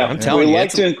stuffer. Yeah, I'm telling you, we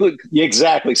like to include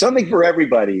exactly something for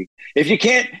everybody. If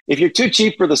you're too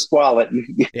cheap for the squallet,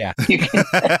 you can.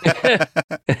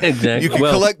 Exactly. You can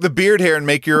collect the beard hair and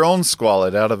make your own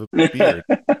squallet out of a beard.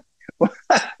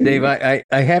 Dave, I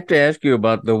have to ask you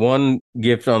about the one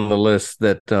gift on the list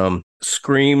that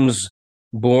screams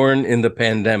born in the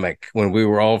pandemic when we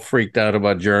were all freaked out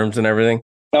about germs and everything.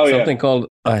 Oh, something called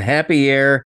a Happy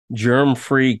Air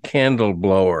germ-free candle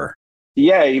blower.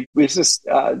 Yeah, it's just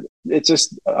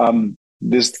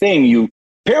this thing.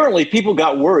 Apparently people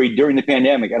got worried during the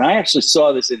pandemic, and I actually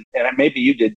saw this, and maybe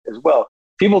you did as well.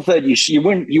 People said you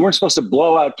weren't supposed to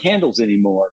blow out candles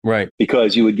anymore, right?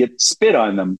 Because you would get spit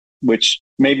on them, which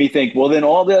made me think, well, then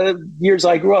all the years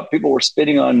I grew up, people were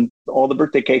spitting on all the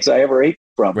birthday cakes I ever ate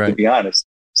from, to be honest.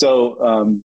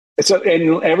 So,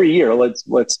 and every year, let's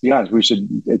be honest,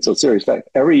 it's a serious fact.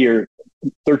 Every year,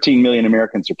 13 million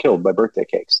Americans are killed by birthday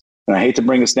cakes. And I hate to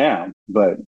bring us down,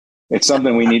 but it's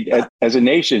something we need as a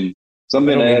nation.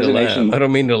 Something as a nation. I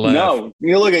don't mean to laugh. No,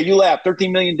 you laugh.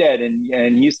 13 million dead,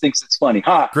 and he thinks it's funny.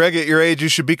 Ha! Greg, at your age, you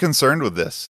should be concerned with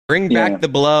this. Bring back the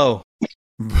blow.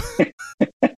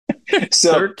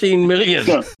 So 13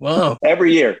 million. Wow.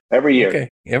 Every year. Okay.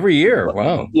 Every year.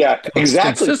 Wow. Yeah,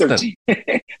 exactly. 13.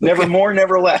 Never more,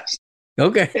 never less.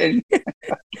 Okay.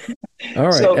 All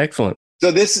right. Excellent.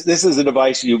 So this is a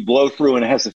device you blow through, and it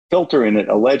has a filter in it,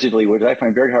 allegedly, which I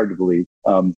find very hard to believe.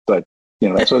 But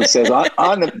that's what it says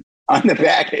on the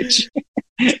package.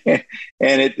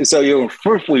 And so you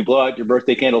firstly blow out your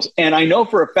birthday candles. And I know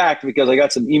for a fact, because I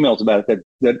got some emails about it,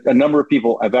 that a number of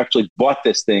people have actually bought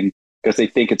this thing because they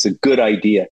think it's a good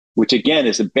idea, which again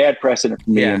is a bad precedent for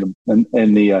me in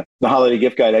the holiday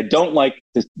gift guide. I don't like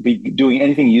to be doing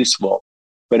anything useful,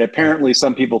 but apparently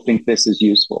some people think this is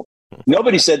useful.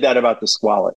 Nobody said that about the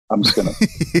squallet. I'm just going to.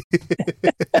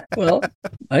 Well,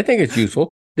 I think it's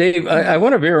useful. Dave, I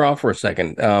want to veer off for a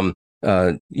second.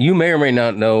 You may or may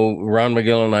not know, Ron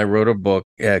McGill and I wrote a book.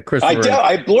 Christopher,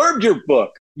 I blurbed your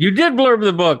book. You did blurb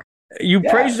the book. You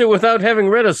praised it without having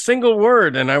read a single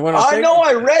word, and I want to. I know.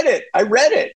 I read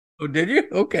it. Oh, did you?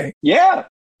 Okay. Yeah.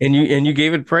 And you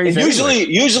gave it praise.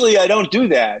 Usually I don't do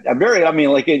that.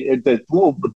 The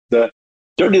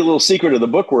dirty little secret of the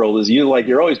book world is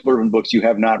you're always blurbing books you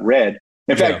have not read.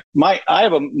 In fact, I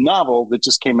have a novel that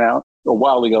just came out a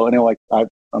while ago, and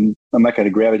I'm not going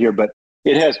to grab it here, but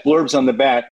it has blurbs on the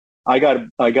back. I got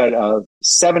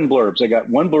 7 blurbs. I got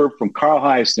one blurb from Carl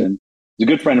Hyacin, a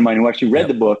good friend of mine who actually read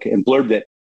the book and blurbed it.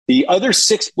 The other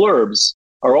 6 blurbs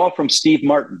are all from Steve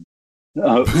Martin,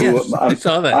 who I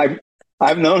saw that.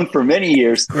 I've known for many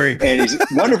years. Great. And he's a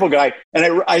wonderful guy. And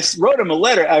I wrote him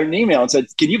an email and said,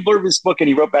 "Can you blurb this book?" And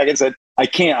he wrote back and said, "I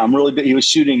can't. I'm really busy." He was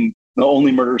shooting The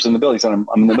Only Murders in the Building. He said, I'm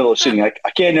in the middle of shooting. I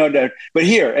can't know that. But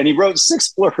here, and he wrote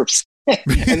 6 blurbs.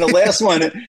 And the last one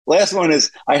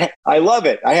is, I love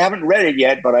it. I haven't read it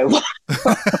yet, but I love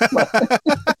it.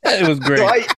 It was great. So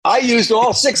I used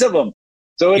all 6 of them.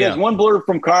 So it is 1 blurb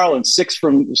from Carl and 6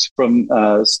 from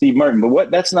Steve Martin.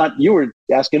 But that's not, you were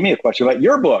asking me a question about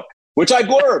your book, which I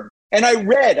blurbed. And I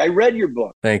read your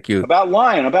book. Thank you.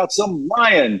 About some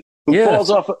lion who falls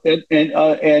off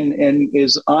and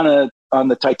is on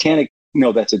the Titanic.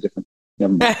 No, that's a different.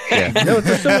 Never mind. No, it's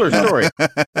a similar story.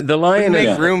 The lion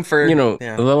make room for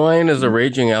the lion is a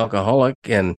raging alcoholic,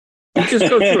 and he just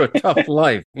goes through a tough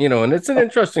life, and it's an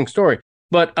interesting story.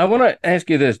 But I want to ask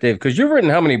you this, Dave, because you've written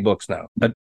how many books now?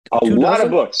 A lot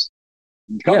of books.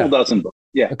 A couple dozen books.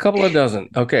 Yeah. A couple of dozen.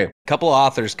 Okay. A couple of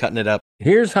authors cutting it up.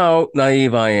 Here's how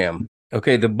naive I am.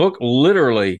 Okay. The book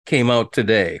literally came out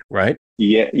today, right?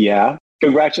 Yeah.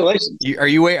 Congratulations. Are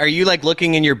you like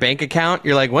looking in your bank account?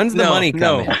 You're like, when's the money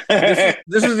coming?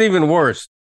 This is even worse.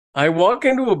 I walk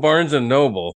into a Barnes and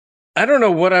Noble. I don't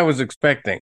know what I was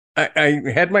expecting. I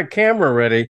had my camera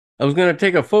ready. I was going to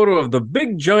take a photo of the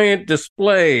big giant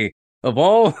display of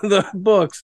all the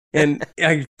books, and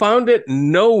I found it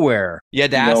nowhere. You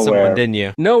had to ask someone, didn't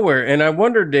you? Nowhere. And I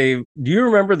wonder, Dave, do you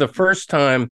remember the first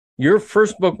time your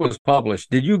first book was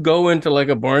published? Did you go into like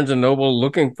a Barnes and Noble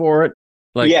looking for it?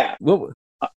 Like, yeah.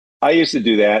 I used to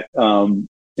do that.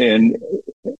 And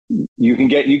you can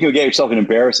get yourself in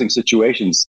embarrassing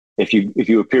situations if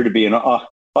you appear to be an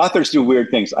authors do weird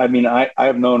things. I mean, I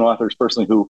have known authors personally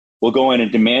who will go in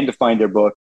and demand to find their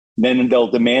book. Then they'll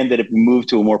demand that it be moved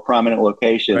to a more prominent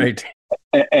location. Right.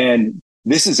 And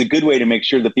this is a good way to make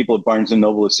sure that people at Barnes and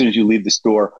Noble, as soon as you leave the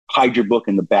store, hide your book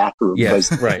in the bathroom.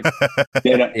 Yes, right.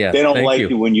 They don't like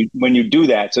you when you do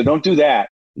that. So don't do that.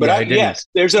 But yes,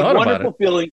 there's a wonderful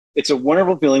feeling. It's a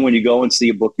wonderful feeling when you go and see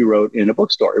a book you wrote in a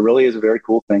bookstore. It really is a very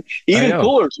cool thing. Even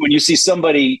cooler is when you see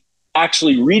somebody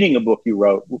actually reading a book you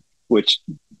wrote, which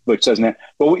doesn't have.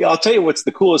 But I'll tell you what's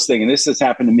the coolest thing, and this has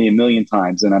happened to me a million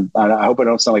times, and I hope I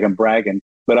don't sound like I'm bragging,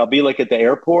 but I'll be like at the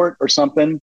airport or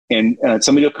something, and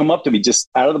somebody will come up to me just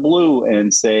out of the blue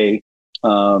and say,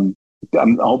 I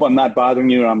hope I'm not bothering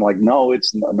you. And I'm like, no,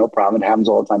 it's no problem. It happens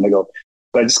all the time. They go,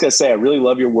 but I just got to say, I really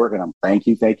love your work. And I'm thank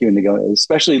you. And they go,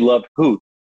 especially love who?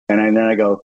 And then I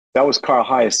go, that was Carl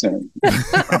Hyacin.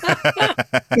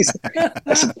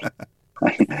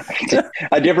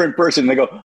 A different person. They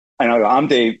go, and I go, I'm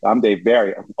Dave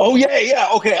Barry. Oh yeah,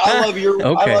 okay. I love your.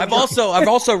 Okay. I've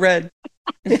also read.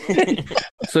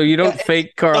 So you don't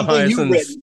fake Carl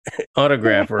Hyacin's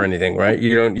autograph or anything, right?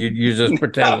 You just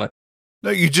pretend like. No,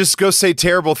 you just go say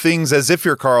terrible things as if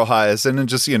you're Carl Hyacin and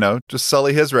just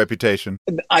sully his reputation.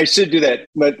 I should do that,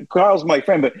 but Carl's my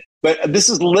friend. But this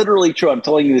is literally true. I'm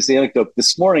telling you this anecdote.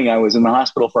 This morning I was in the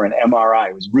hospital for an MRI.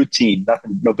 It was routine,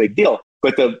 nothing, no big deal.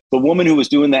 But the woman who was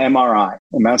doing the MRI at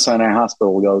Mount Sinai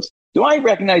Hospital goes, "Do I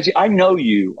recognize you? I know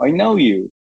you.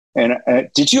 And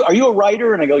are you a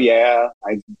writer?" And I go, "Yeah,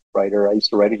 I'm a writer. I used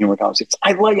to write a humor column." She says,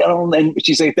 "I like it." And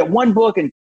she's like, "That one book,"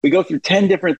 and we go through 10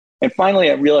 different. And finally,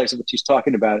 I realized what she's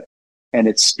talking about, and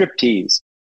it's Striptease,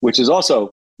 which is also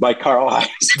by Carl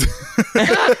Hyacin.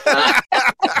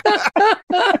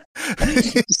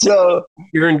 So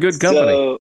you're in good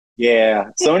company.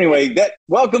 So anyway,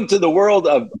 welcome to the world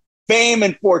of fame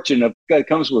and fortune that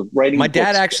comes with writing. My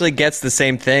dad actually gets the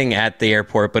same thing at the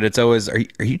airport, but it's always, are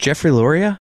you Jeffrey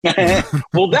Loria?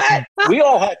 Well, that we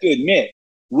all have to admit.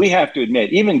 We have to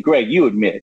admit. Even Greg, you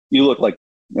admit you look like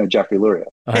Jeffrey Luria.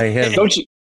 I have, don't you?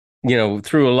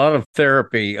 Through a lot of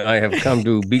therapy, I have come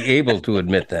to be able to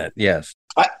admit that. Yes.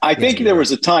 I think there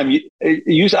was a time I think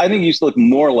you used to look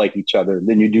more like each other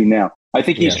than you do now. I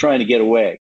think he's trying to get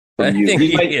away from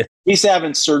you. He's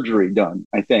having surgery done,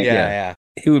 I think. Yeah.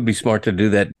 He would be smart to do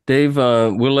that. Dave,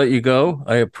 we'll let you go.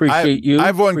 I appreciate you. I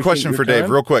have one question for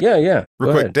Dave, real quick. Yeah.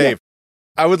 Real quick, Dave.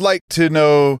 I would like to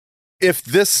know if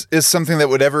this is something that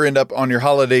would ever end up on your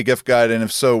holiday gift guide, and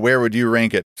if so, where would you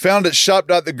rank it? Found at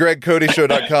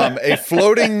shop.thegregcodyshow.com, a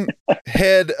floating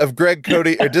head of Greg Cote,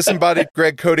 a disembodied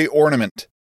Greg Cote ornament.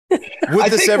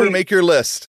 Would this ever make your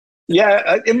list?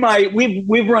 Yeah,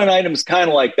 we've run items kind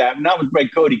of like that, not with Greg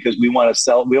Cote because we want to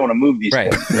sell, we want to move these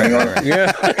things. Right.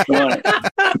 Yeah.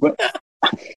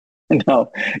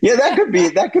 No, yeah,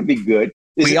 that could be good.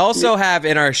 We also have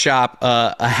in our shop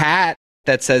a hat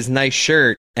that says nice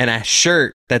shirt and a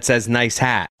shirt that says nice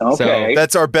hat. Okay. So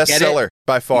that's our best seller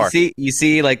by far. You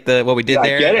see like what we did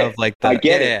there? I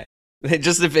get it.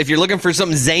 Just if you're looking for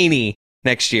something zany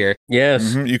next year. Yes.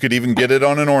 Mm-hmm. You could even get it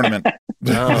on an ornament.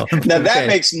 Now that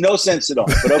makes no sense at all.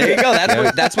 But okay. There you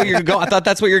go. That's what you're going. I thought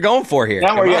that's what you're going for here.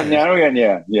 Now we're getting,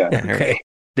 yeah. Okay.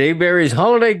 Dave Barry's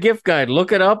holiday gift guide.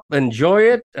 Look it up. Enjoy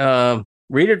it.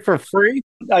 Read it for free.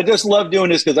 I just love doing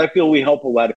this because I feel we help a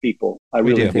lot of people. I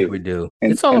really do. We do.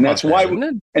 And, it's all and about that's why isn't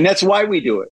it? And that's why we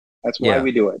do it. That's why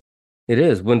we do it. It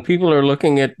is. When people are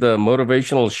looking at the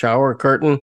motivational shower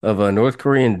curtain of a North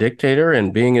Korean dictator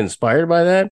and being inspired by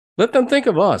that, let them think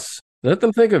of us. Let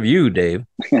them think of you, Dave.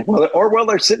 While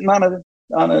they're sitting on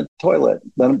a toilet,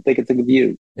 they can think of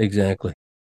you. Exactly.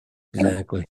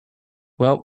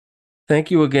 Well,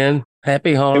 thank you again.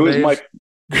 Happy holidays. It was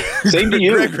same to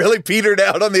you. Greg really petered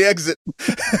out on the exit.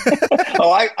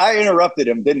 I interrupted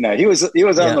him, didn't I? He was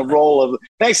on the roll of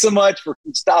thanks so much for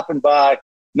stopping by.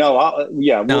 No,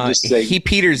 we'll just say he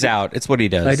peters out. It's what he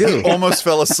does. I do. Almost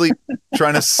fell asleep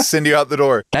trying to send you out the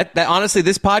door. That honestly,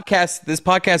 this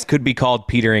podcast could be called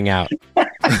Petering Out.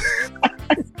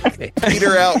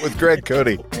 Peter out with Greg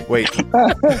Cote. Wait,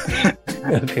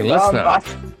 Okay, let's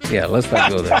not. Yeah, let's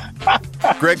not go there.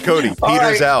 Greg Cote, Peter's all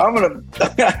right, out. I'm gonna.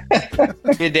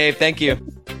 Hey, Dave. Thank you.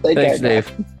 Thanks,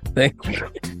 Dave. Thank you.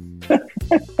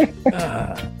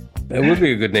 That would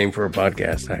be a good name for a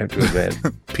podcast, I have to admit.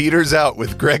 Peter's out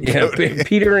with Greg Yeah, Cote.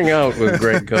 petering out with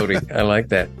Greg Cote. I like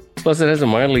that. Plus, it has a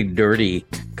mildly dirty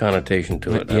connotation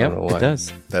to it. I don't know why. It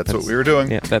does. That's what we were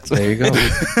doing. Yeah, that's There you go.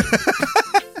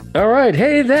 All right.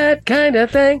 Hey, that kind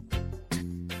of thing.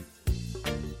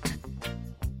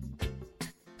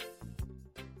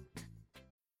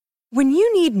 When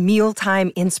you need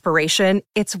mealtime inspiration,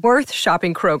 it's worth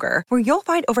shopping Kroger, where you'll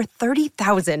find over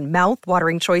 30,000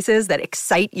 mouth-watering choices that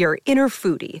excite your inner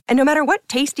foodie. And no matter what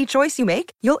tasty choice you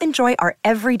make, you'll enjoy our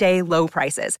everyday low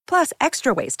prices, plus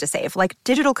extra ways to save, like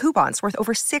digital coupons worth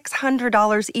over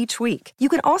 $600 each week. You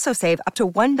can also save up to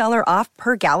 $1 off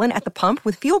per gallon at the pump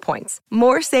with fuel points.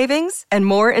 More savings and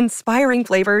more inspiring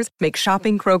flavors make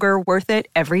shopping Kroger worth it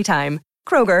every time.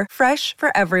 Kroger, fresh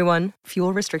for everyone.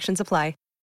 Fuel restrictions apply.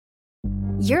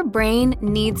 Your brain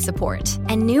needs support,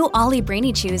 and new Ollie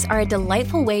Brainy Chews are a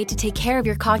delightful way to take care of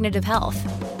your cognitive health.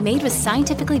 Made with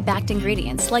scientifically backed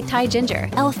ingredients like Thai ginger,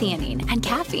 L-theanine, and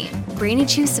caffeine, Brainy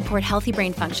Chews support healthy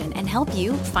brain function and help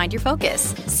you find your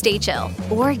focus, stay chill,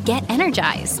 or get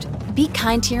energized. Be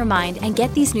kind to your mind and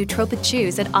get these nootropic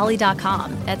chews at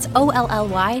ollie.com. That's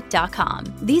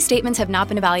OLLY.com. These statements have not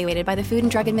been evaluated by the Food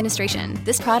and Drug Administration.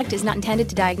 This product is not intended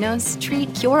to diagnose,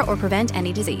 treat, cure, or prevent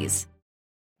any disease.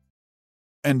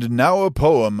 And now a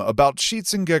poem about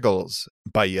Sheets and Giggles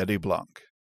by Yeti Blanc.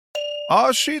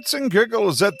 Our Sheets and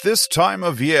Giggles at this time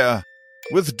of year,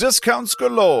 with discounts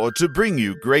galore to bring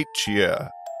you great cheer.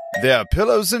 Their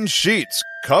pillows and sheets,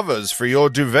 covers for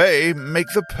your duvet,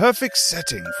 make the perfect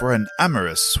setting for an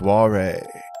amorous soiree.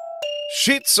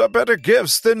 Sheets are better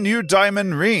gifts than new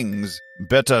diamond rings,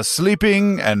 better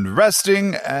sleeping and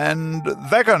resting and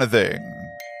that kind of thing.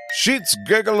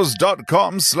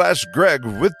 Sheetsgiggles.com/Greg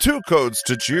with 2 codes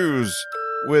to choose.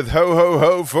 With ho ho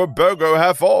ho for BOGO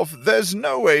half off, there's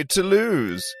no way to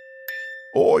lose.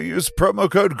 Or use promo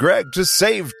code Greg to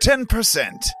save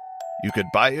 10%. You could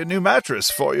buy a new mattress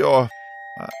for your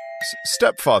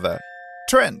stepfather,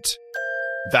 Trent.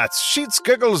 That's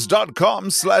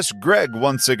sheetsgiggles.com/Greg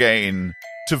once again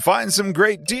to find some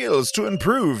great deals to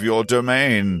improve your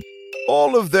domain.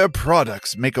 All of their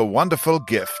products make a wonderful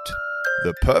gift.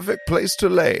 The perfect place to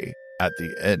lay at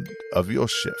the end of your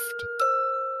shift.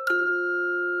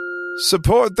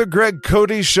 Support the Greg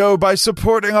Cote Show by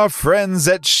supporting our friends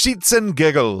at Sheets and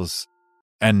Giggles.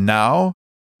 And now,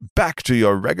 back to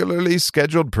your regularly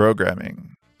scheduled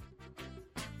programming.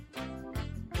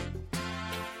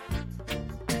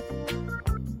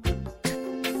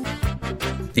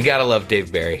 You gotta love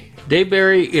Dave Barry. Dave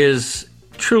Barry is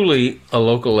truly a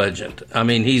local legend. I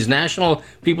mean, he's national.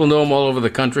 People know him all over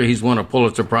the country. He's won a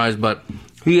Pulitzer Prize, but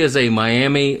he is a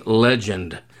Miami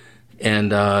legend.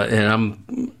 And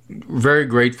I'm very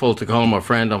grateful to call him a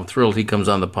friend. I'm thrilled he comes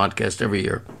on the podcast every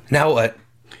year. Now what?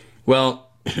 Well,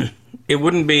 it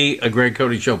wouldn't be a Greg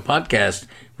Cote Show podcast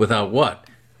without what?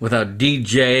 Without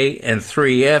DJ and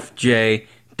 3FJ,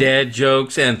 Dad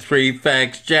Jokes and 3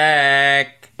 Facts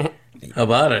Jack. How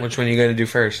about it? Which one are you going to do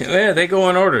first? Yeah, they go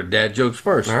in order. Dad Jokes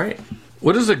first. All right.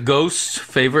 What is a ghost's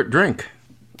favorite drink?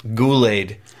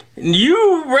 Kool-Aid.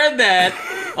 You read that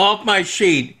off my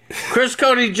sheet. Chris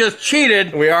Cote just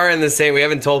cheated. We are in the same. We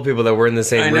haven't told people that we're in the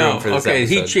same room for this okay,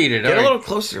 episode. he cheated. Get All a right. little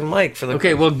closer, Mike. For the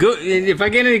Okay, well, if I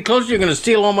get any closer, you're going to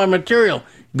steal all my material.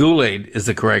 Kool-Aid is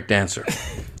the correct answer.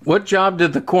 What job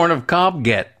did the Corn of Cobb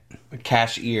get?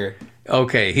 cashier.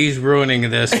 Okay, he's ruining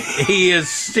this. He is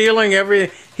stealing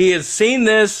everything. He has seen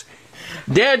this.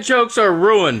 Dad jokes are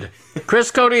ruined.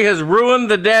 Chris Cote has ruined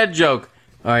the dad joke.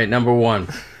 All right, number 1.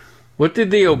 What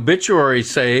did the obituary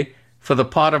say for the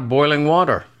pot of boiling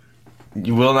water?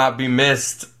 You will not be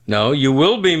missed. No, you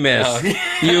will be missed.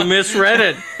 You misread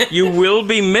it. You will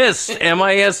be missed.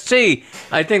 M-I-S-T.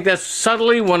 I think that's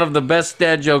subtly one of the best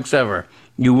dad jokes ever.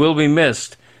 You will be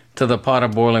missed to the pot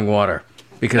of boiling water.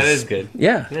 Because, that is good.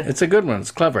 Yeah, it's a good one.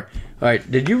 It's clever. All right,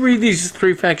 did you read these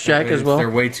 3 Facts Jack as well? They're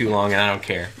way too long, and I don't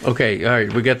care. Okay, all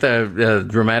right. We got the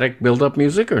dramatic build-up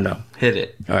music or no? Hit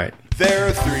it. All right. There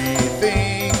are 3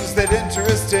 things that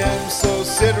interest him, so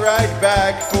sit right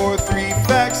back for 3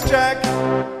 Facts Jack.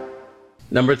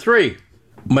 Number 3,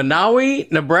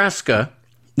 Manawi, Nebraska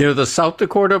near the South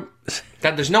Dakota.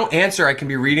 God, there's no answer I can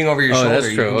be reading over your shoulder.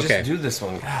 That's true. You can Okay. just do this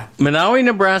one. God. Menowie,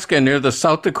 Nebraska, near the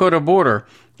South Dakota border,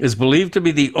 is believed to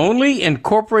be the only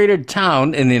incorporated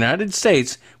town in the United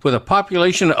States with a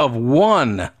population of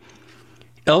 1.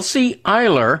 Elsie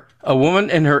Eiler, a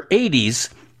woman in her 80s,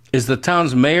 is the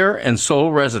town's mayor and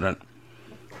sole resident.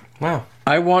 Wow.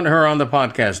 I want her on the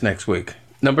podcast next week.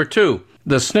 Number 2,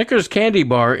 the Snickers candy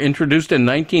bar, introduced in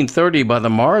 1930 by the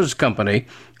Mars Company,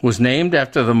 was named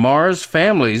after the Mars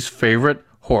family's favorite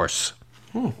horse.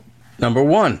 Number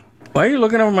 1. Why are you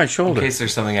looking over my shoulder? In case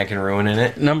there's something I can ruin in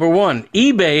it. Number 1.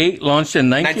 eBay launched in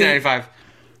 1995.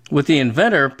 with the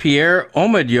inventor Pierre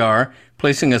Omidyar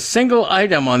placing a single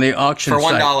item on the auction For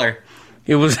site. $1.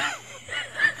 It was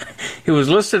it was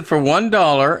listed for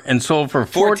 $1 and sold for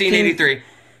 $14.83.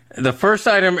 The first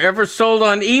item ever sold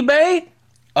on eBay?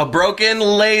 A broken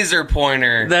laser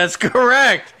pointer. That's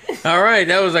correct. All right,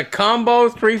 that was a combo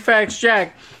 3-facts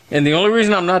jack. And the only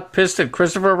reason I'm not pissed at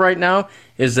Christopher right now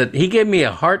is that he gave me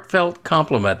a heartfelt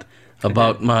compliment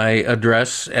about my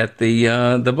address at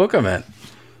the book event.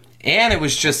 And it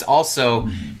was just also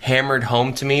hammered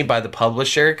home to me by the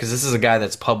publisher, because this is a guy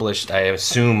that's published, I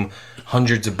assume,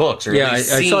 hundreds of books. Or Yeah, I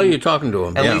saw you talking to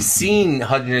him. At Yeah. least seen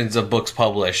hundreds of books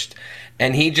published.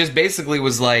 And he just basically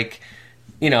was like,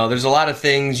 you know, there's a lot of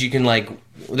things you can, like,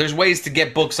 there's ways to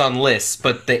get books on lists,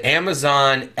 but the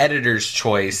Amazon editor's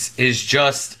choice is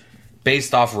just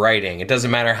based off writing. It doesn't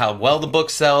matter how well the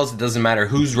book sells. It doesn't matter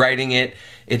who's writing it.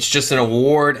 It's just an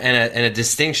award and a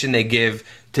distinction they give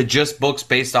to just books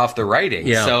based off the writing.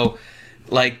 Yeah. So,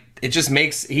 like, it just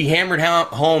makes... He hammered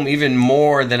home even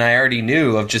more than I already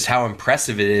knew of just how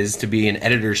impressive it is to be an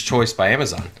editor's choice by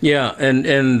Amazon. Yeah,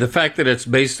 and the fact that it's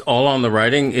based all on the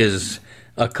writing is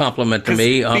a compliment to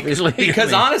me, obviously.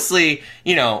 Because honestly,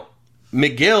 you know,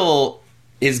 McGill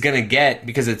is going to get,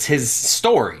 because it's his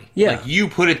story. Yeah. Like, you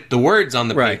put the words on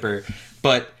the paper,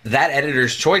 but that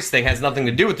editor's choice thing has nothing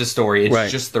to do with the story.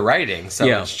 It's just the writing. So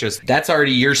it's just, that's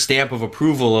already your stamp of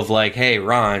approval of like, hey,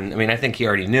 Ron, I mean, I think he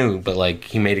already knew, but like,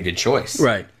 he made a good choice.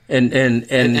 Right. And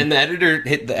the editor,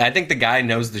 I think the guy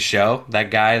knows the show. That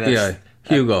guy that's...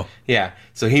 Hugo. Yeah.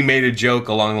 So he made a joke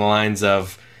along the lines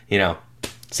of, you know,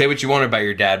 say what you want about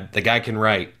your dad. The guy can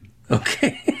write.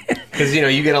 Okay. Because, you know,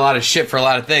 you get a lot of shit for a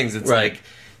lot of things. It's like,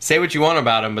 say what you want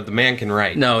about him, but the man can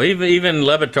write. No, even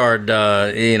Levitard,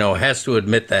 you know, has to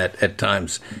admit that at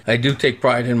times. I do take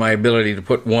pride in my ability to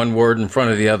put one word in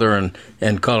front of the other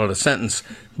and call it a sentence.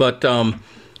 But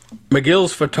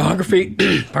McGill's photography,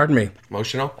 pardon me.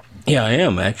 Emotional? Yeah, I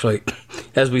am, actually.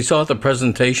 As we saw at the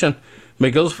presentation,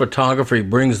 McGill's photography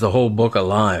brings the whole book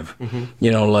alive. Mm-hmm.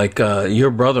 You know, like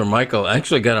your brother Michael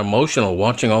actually got emotional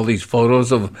watching all these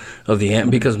photos of the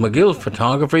ant, because McGill's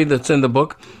photography that's in the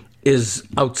book is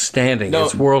outstanding.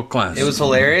 It's world class. It was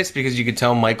hilarious because you could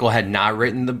tell Michael had not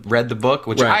read the book,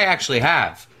 which I actually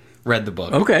have read the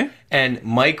book. Okay. And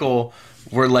Michael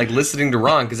were like listening to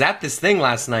Ron, because at this thing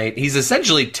last night, he's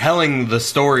essentially telling the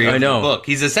story of the book.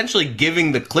 He's essentially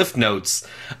giving the cliff notes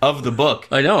of the book.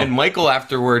 I know. And Michael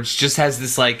afterwards just has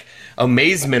this like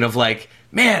amazement of like,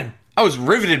 man, I was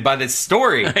riveted by this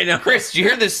story. I know. Chris, did you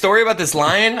hear this story about this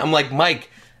lion? I'm like, Mike,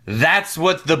 that's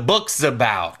what the book's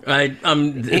about.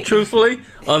 I'm truthfully,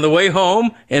 on the way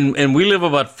home, and we live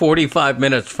about 45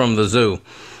 minutes from the zoo.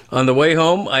 On the way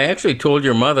home, I actually told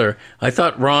your mother, I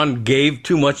thought Ron gave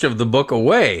too much of the book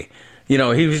away. You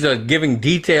know, he was giving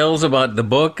details about the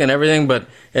book and everything, but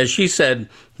as she said,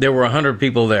 there were 100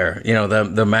 people there. You know,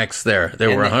 the max there.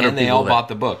 There were 100 people there. And they all bought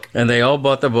the book. And they all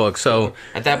bought the book. So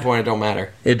at that point, it don't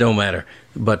matter. It don't matter.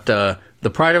 But The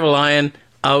Pride of a Lion,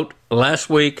 out last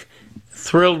week.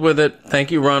 Thrilled with it.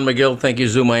 Thank you, Ron McGill. Thank you,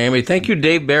 Zoo Miami. Thank you,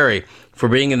 Dave Barry, for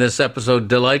being in this episode.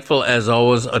 Delightful as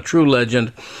always, a true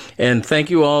legend. And thank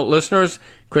you all, listeners.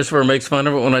 Christopher makes fun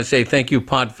of it when I say thank you,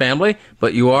 Pod Family,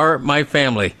 but you are my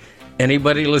family.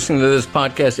 Anybody listening to this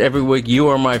podcast every week, you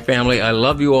are my family. I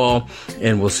love you all,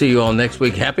 and we'll see you all next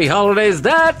week. Happy holidays,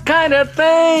 that kind of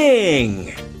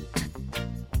thing.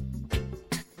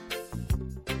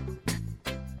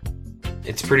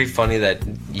 It's pretty funny that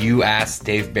you asked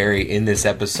Dave Barry in this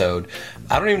episode.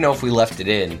 I don't even know if we left it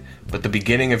in, but the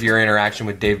beginning of your interaction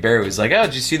with Dave Barry was like, oh,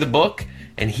 did you see the book?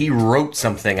 And he wrote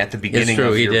something at the beginning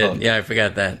of your book. He did. Yeah, I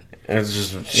forgot that. And it was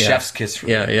just chef's kiss for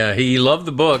me. Yeah. He loved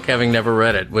the book, having never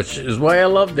read it, which is why I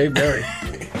love Dave Barry.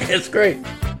 It's great.